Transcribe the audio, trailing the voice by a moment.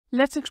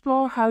let's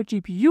explore how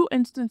GPU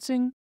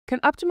instancing can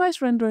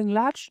optimize rendering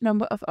large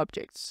number of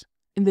objects.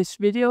 In this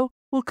video,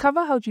 we'll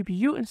cover how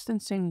GPU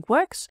instancing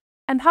works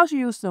and how to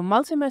use the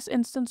MultiMesh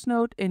instance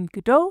node in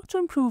Godot to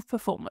improve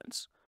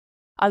performance.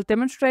 I'll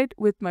demonstrate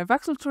with my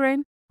Voxel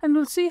terrain, and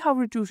we'll see how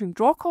reducing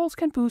draw calls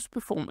can boost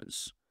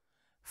performance.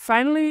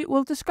 Finally,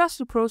 we'll discuss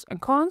the pros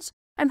and cons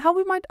and how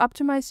we might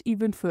optimize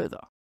even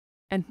further.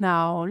 And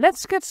now,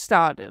 let's get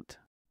started.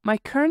 My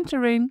current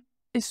terrain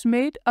is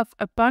made of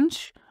a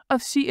bunch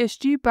of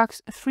CSG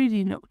box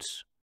 3D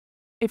nodes.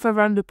 If I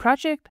run the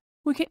project,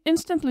 we can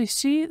instantly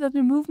see that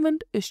the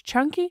movement is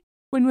chunky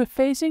when we're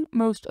facing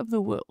most of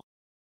the world.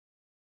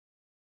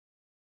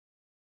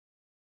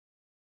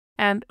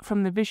 And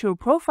from the visual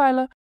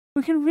profiler,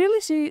 we can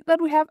really see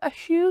that we have a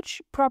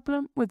huge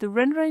problem with the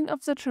rendering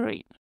of the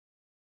terrain.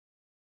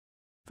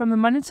 From the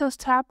Monitors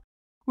tab,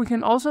 we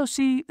can also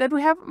see that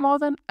we have more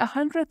than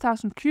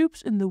 100,000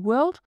 cubes in the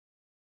world.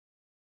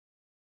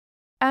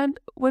 And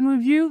when we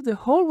view the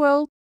whole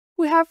world,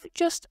 we have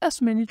just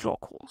as many draw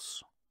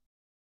calls.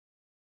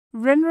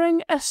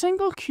 Rendering a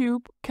single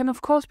cube can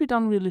of course be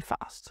done really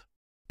fast,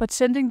 but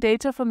sending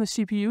data from the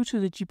CPU to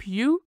the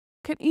GPU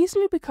can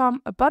easily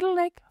become a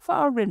bottleneck for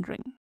our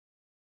rendering.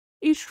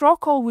 Each draw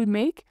call we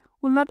make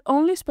will not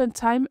only spend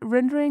time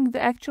rendering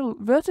the actual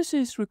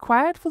vertices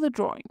required for the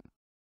drawing.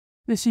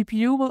 The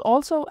CPU will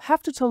also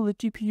have to tell the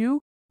GPU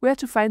where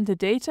to find the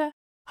data,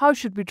 how it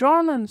should be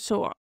drawn, and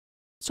so on.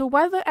 So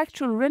while the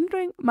actual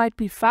rendering might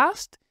be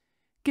fast,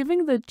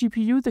 giving the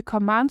GPU the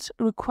commands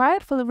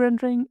required for the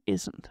rendering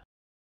isn't.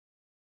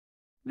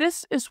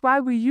 This is why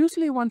we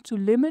usually want to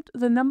limit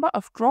the number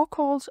of draw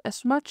calls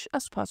as much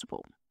as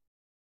possible.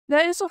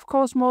 There is of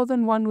course more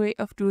than one way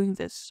of doing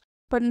this,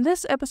 but in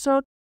this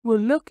episode we'll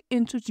look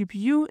into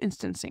GPU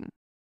instancing.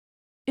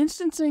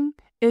 Instancing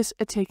is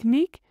a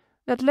technique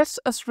that lets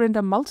us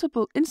render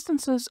multiple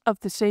instances of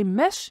the same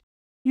mesh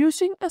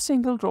using a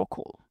single draw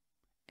call.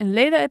 In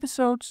later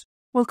episodes,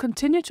 we'll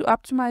continue to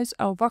optimize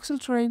our voxel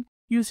terrain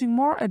using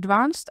more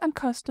advanced and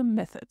custom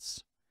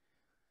methods.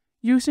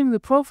 Using the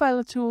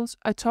profiler tools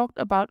I talked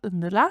about in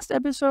the last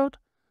episode,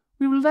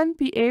 we will then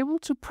be able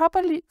to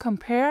properly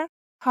compare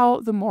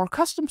how the more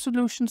custom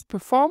solutions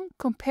perform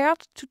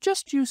compared to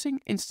just using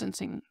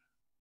instancing.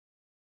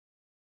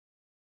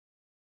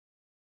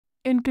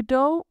 In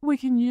Godot, we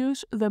can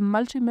use the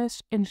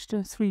MultiMesh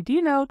instance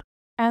 3D node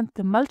and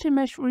the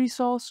MultiMesh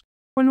resource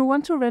when we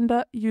want to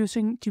render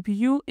using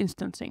GPU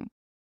instancing.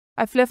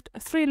 I've left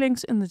 3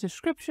 links in the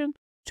description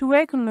to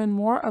where you can learn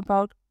more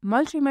about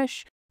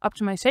MultiMesh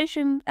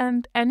optimization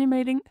and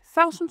animating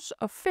thousands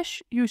of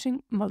fish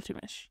using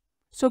MultiMesh.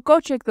 So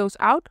go check those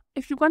out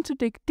if you want to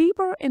dig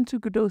deeper into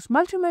Godot's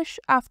MultiMesh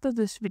after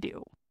this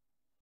video.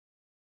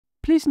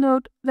 Please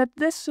note that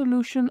this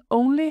solution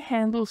only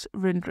handles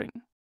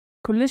rendering.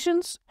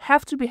 Collisions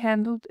have to be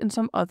handled in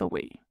some other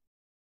way.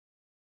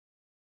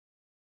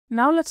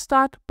 Now let's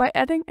start by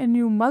adding a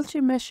new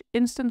MultiMesh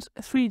instance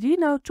 3D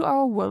node to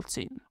our world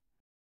scene.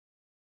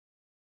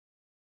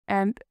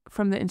 And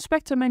from the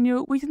inspector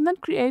menu, we can then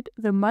create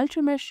the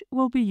MultiMesh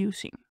we'll be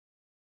using.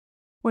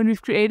 When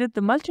we've created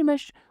the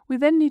MultiMesh, we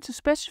then need to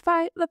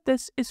specify that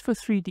this is for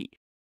 3D.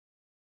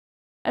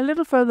 A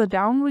little further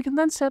down, we can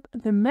then set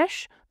the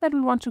mesh that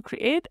we want to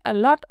create a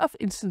lot of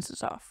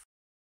instances of.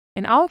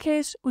 In our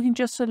case, we can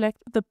just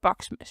select the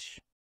box mesh.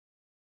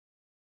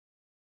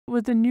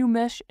 With the new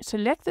mesh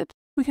selected,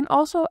 we can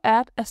also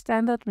add a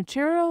standard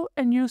material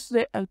and use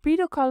the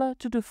albedo color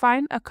to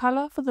define a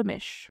color for the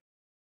mesh.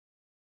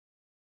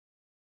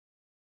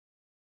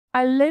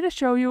 I'll later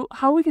show you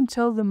how we can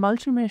tell the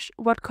MultiMesh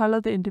what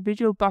color the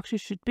individual boxes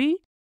should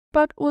be,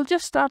 but we'll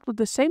just start with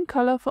the same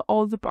color for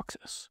all the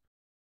boxes.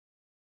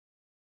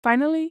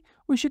 Finally,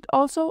 we should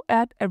also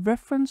add a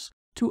reference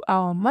to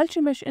our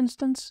MultiMesh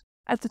instance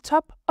at the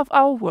top of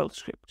our world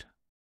script.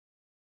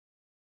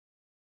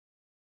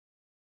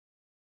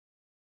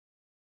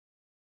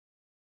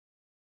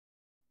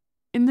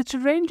 In the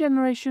terrain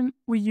generation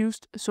we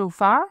used so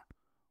far,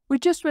 we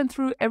just went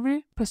through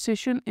every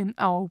position in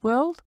our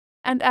world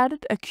and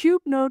added a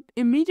cube node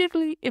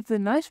immediately if the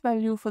noise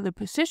value for the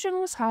position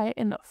was high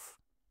enough.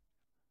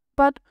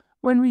 But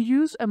when we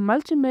use a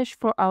MultiMesh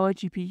for our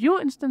GPU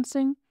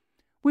instancing,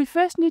 we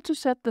first need to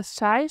set the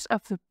size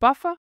of the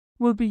buffer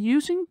we'll be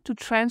using to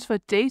transfer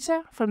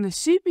data from the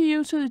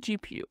CPU to the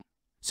GPU.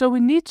 So we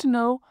need to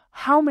know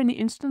how many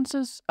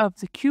instances of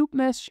the cube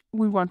mesh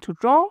we want to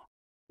draw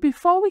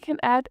before we can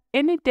add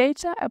any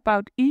data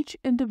about each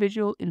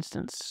individual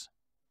instance.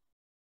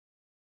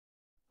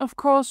 Of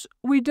course,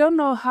 we don't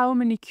know how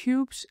many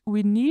cubes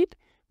we need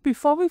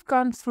before we've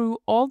gone through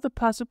all the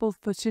possible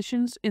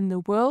positions in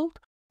the world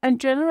and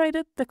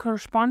generated the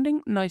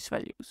corresponding noise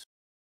values.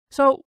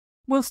 So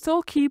we'll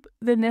still keep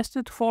the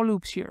nested for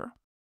loops here.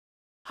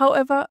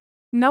 However,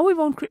 now we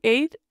won't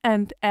create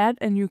and add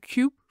a new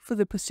cube for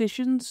the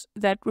positions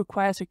that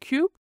requires a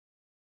cube.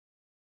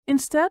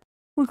 Instead,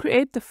 we'll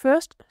create the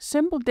first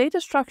simple data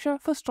structure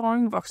for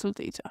storing voxel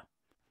data.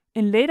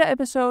 In later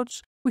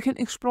episodes, we can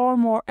explore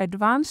more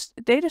advanced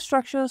data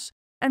structures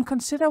and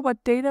consider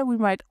what data we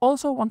might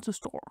also want to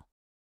store.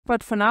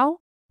 But for now,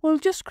 we'll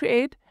just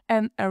create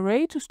an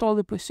array to store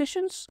the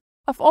positions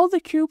of all the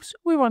cubes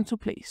we want to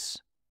place.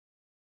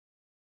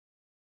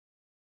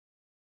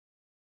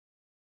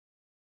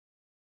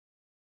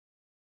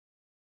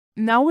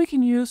 Now we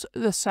can use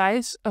the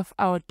size of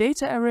our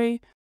data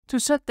array to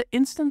set the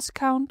instance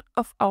count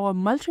of our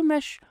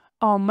MultiMesh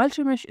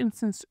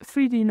instance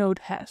 3D node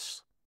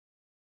has.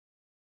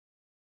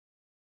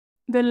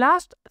 The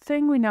last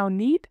thing we now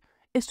need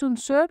is to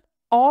insert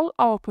all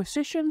our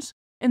positions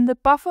in the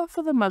buffer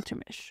for the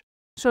MultiMesh,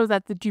 so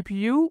that the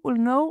GPU will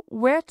know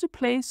where to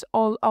place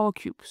all our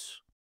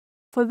cubes.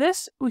 For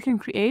this, we can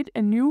create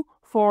a new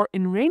for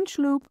in range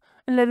loop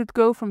and let it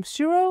go from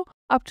 0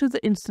 up to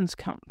the instance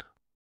count.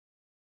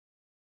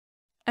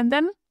 And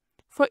then,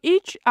 for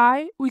each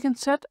I, we can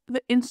set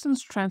the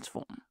instance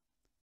transform.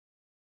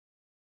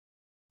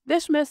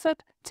 This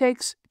method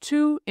takes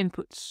two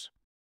inputs.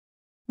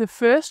 The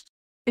first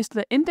is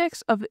the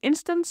index of the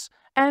instance,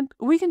 and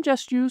we can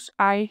just use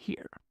I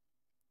here.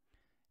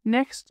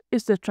 Next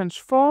is the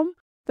transform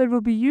that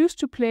will be used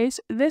to place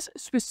this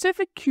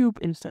specific cube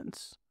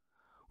instance.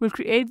 We'll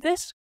create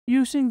this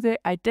using the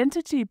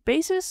identity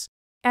basis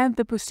and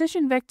the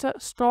position vector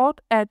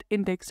stored at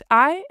index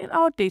I in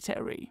our data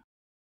array.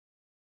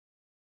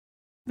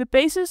 The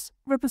bases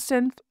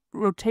represent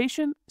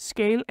rotation,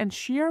 scale, and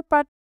shear,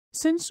 but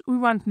since we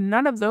want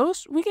none of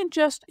those, we can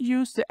just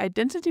use the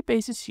identity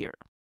basis here.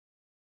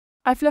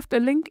 I've left a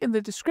link in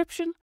the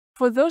description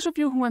for those of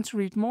you who want to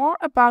read more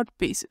about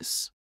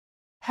bases.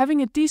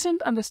 Having a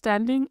decent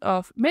understanding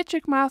of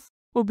metric math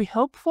will be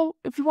helpful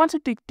if you want to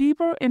dig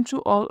deeper into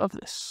all of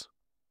this.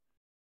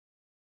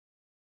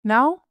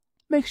 Now,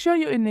 make sure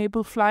you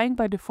enable flying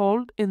by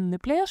default in the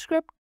player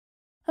script,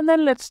 and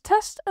then let's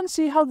test and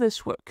see how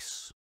this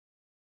works.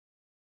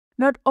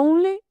 Not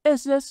only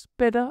is this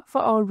better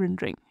for our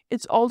rendering,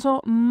 it's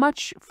also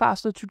much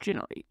faster to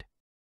generate.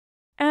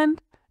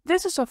 And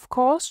this is of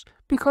course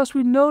because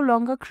we no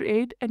longer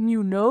create a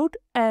new node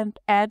and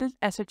add it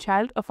as a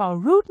child of our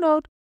root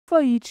node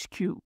for each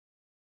cube.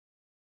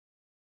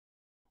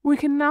 We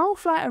can now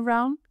fly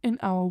around in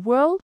our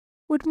world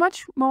with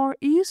much more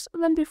ease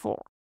than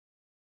before.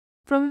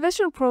 From the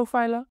visual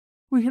profiler,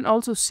 we can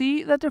also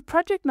see that the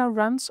project now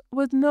runs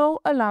with no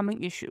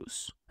alarming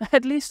issues,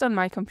 at least on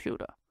my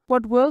computer.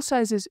 What world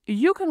sizes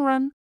you can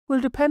run will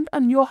depend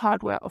on your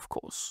hardware, of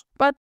course,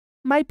 but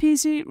my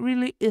PC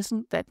really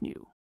isn't that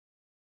new.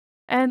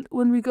 And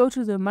when we go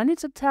to the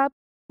Monitor tab,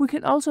 we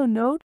can also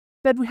note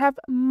that we have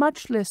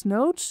much less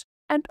nodes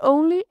and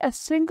only a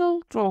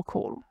single draw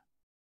call.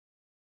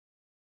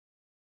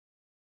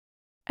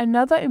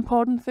 Another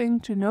important thing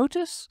to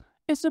notice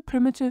is the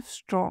primitive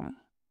strong.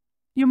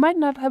 You might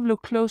not have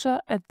looked closer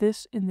at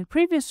this in the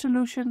previous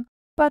solution,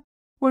 but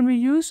when we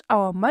use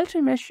our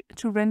MultiMesh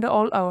to render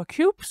all our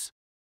cubes,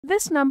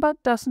 this number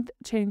doesn't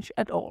change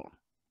at all.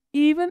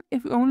 Even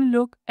if we only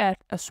look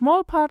at a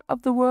small part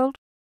of the world,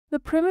 the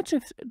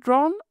primitives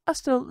drawn are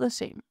still the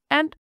same,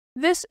 and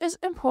this is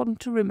important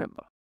to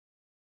remember.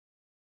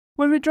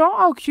 When we draw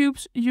our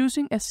cubes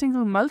using a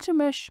single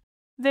MultiMesh,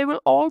 they will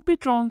all be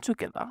drawn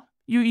together.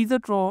 You either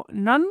draw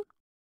none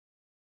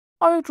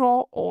or you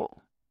draw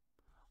all.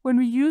 When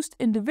we used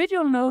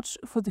individual nodes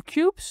for the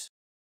cubes,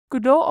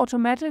 Godot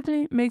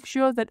automatically makes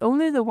sure that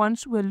only the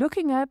ones we're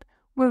looking at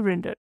were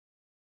rendered.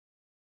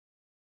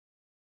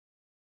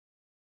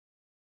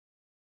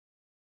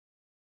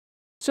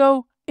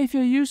 So, if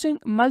you're using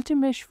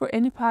MultiMesh for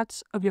any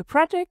parts of your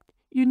project,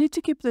 you need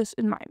to keep this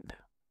in mind.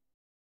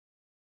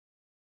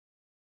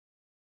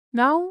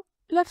 Now,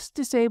 let's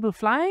disable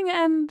flying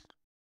and...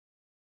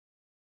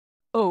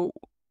 oh,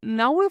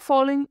 now we're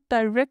falling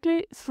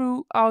directly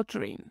through our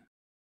terrain.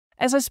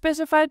 As I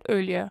specified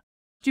earlier,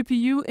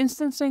 GPU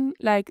instancing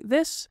like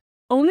this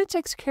only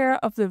takes care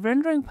of the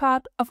rendering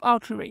part of our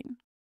terrain,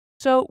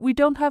 so we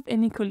don't have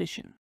any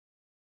collision.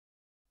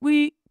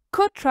 We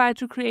could try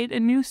to create a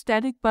new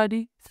static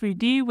body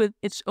 3D with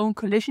its own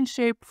collision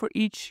shape for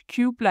each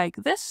cube like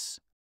this.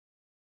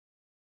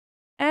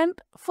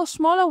 And for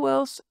smaller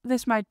worlds,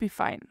 this might be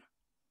fine.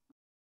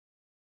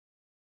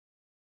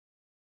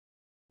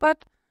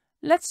 But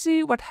let's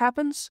see what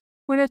happens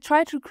when I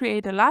try to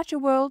create a larger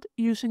world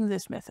using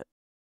this method.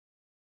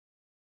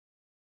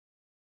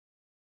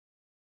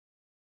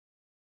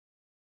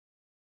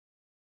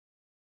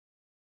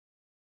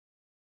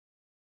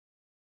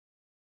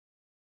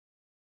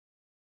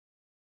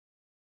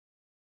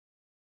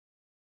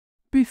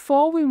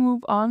 Before we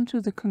move on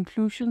to the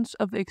conclusions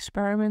of the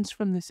experiments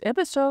from this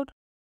episode,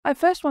 I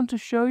first want to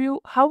show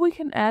you how we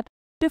can add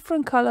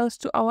different colors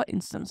to our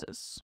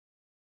instances.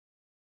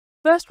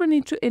 First, we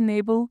need to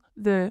enable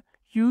the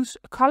Use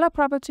Color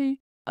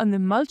property on the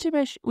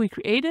MultiMesh we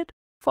created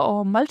for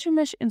our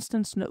MultiMesh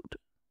instance node.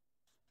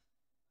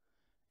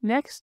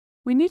 Next,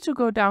 we need to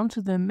go down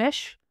to the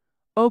Mesh,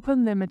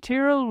 open the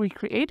material we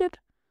created,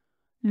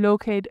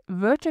 locate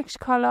Vertex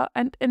Color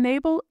and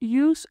enable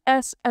Use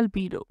as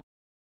Albedo.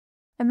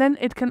 And then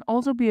it can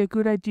also be a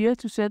good idea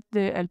to set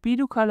the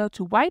albedo color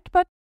to white,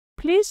 but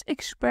please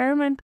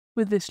experiment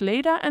with this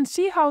later and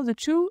see how the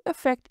two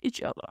affect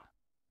each other.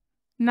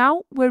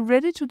 Now we're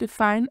ready to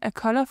define a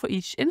color for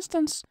each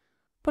instance,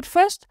 but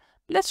first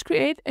let's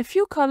create a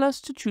few colors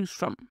to choose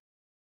from.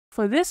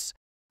 For this,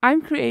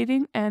 I'm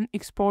creating an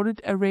exported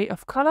array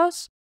of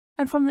colors,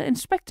 and from the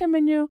inspector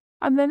menu,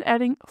 I'm then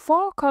adding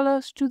 4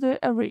 colors to the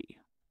array.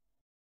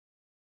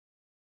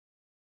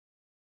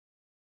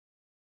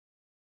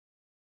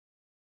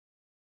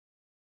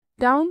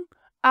 Down,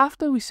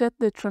 after we set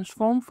the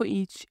transform for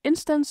each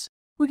instance,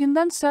 we can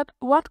then set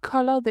what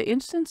color the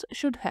instance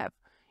should have,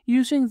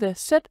 using the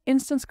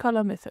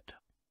setInstanceColor method.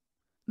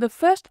 The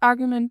first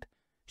argument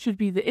should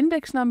be the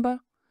index number,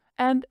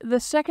 and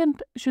the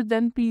second should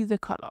then be the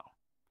color.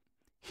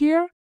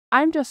 Here,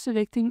 I'm just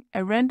selecting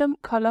a random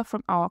color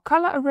from our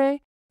color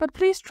array, but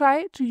please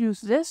try to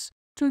use this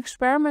to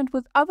experiment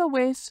with other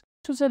ways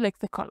to select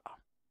the color.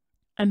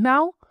 And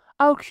now,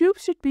 our cube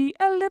should be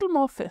a little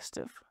more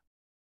festive.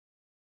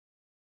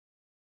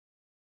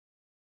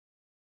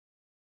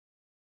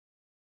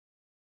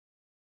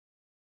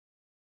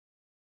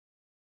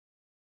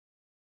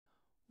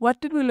 What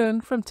did we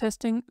learn from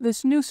testing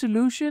this new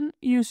solution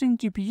using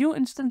GPU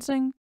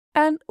instancing,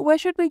 and where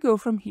should we go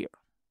from here?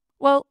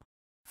 Well,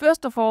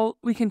 first of all,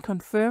 we can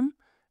confirm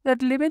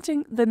that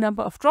limiting the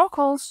number of draw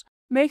calls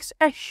makes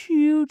a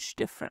huge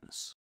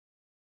difference.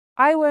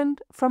 I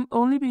went from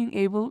only being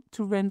able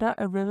to render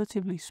a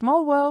relatively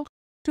small world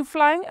to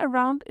flying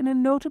around in a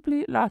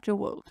notably larger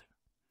world.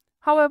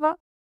 However,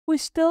 we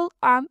still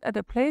aren't at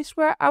a place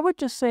where I would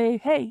just say,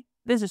 hey,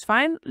 this is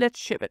fine, let's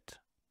ship it.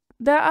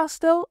 There are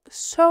still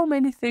so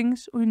many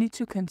things we need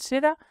to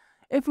consider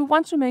if we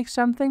want to make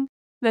something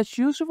that's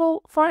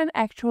usable for an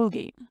actual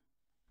game.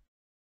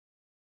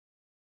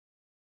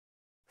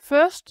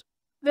 First,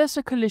 there's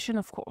a collision,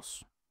 of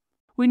course.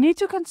 We need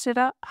to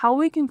consider how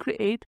we can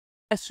create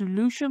a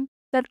solution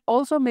that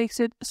also makes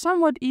it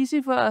somewhat easy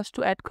for us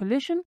to add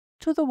collision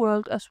to the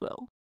world as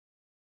well.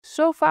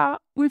 So far,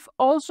 we've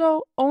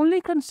also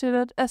only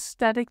considered a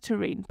static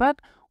terrain, but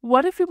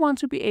what if we want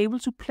to be able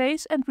to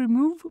place and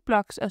remove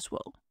blocks as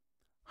well?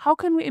 How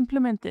can we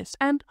implement this,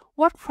 and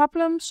what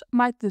problems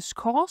might this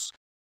cause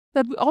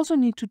that we also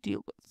need to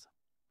deal with?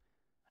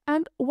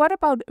 And what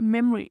about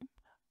memory?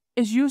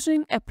 Is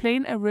using a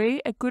plain array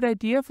a good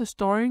idea for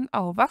storing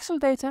our voxel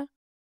data?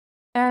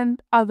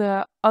 And are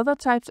there other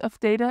types of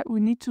data we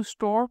need to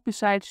store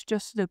besides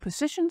just the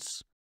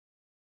positions?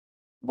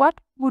 What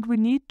would we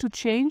need to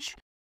change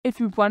if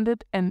we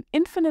wanted an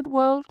infinite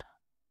world?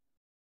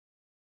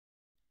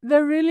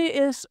 There really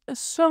is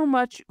so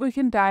much we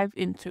can dive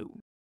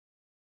into.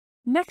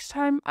 Next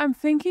time, I'm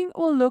thinking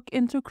we'll look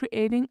into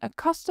creating a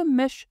custom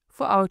mesh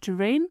for our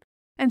terrain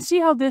and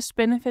see how this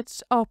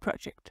benefits our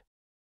project,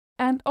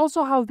 and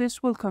also how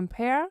this will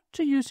compare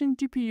to using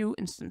GPU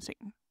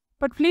instancing.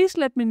 But please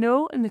let me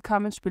know in the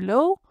comments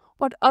below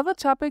what other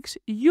topics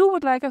you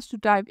would like us to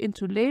dive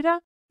into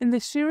later in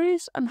this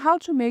series on how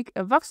to make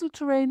a voxel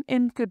terrain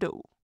in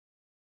Godot.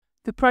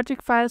 The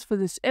project files for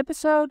this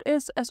episode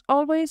is, as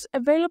always,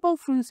 available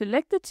through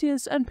selected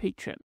tiers and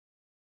Patreon.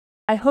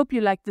 I hope you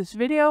liked this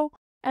video,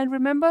 and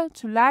remember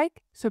to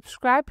like,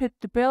 subscribe, hit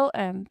the bell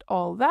and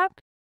all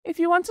that if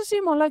you want to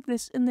see more like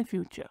this in the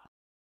future.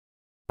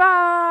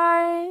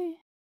 Bye!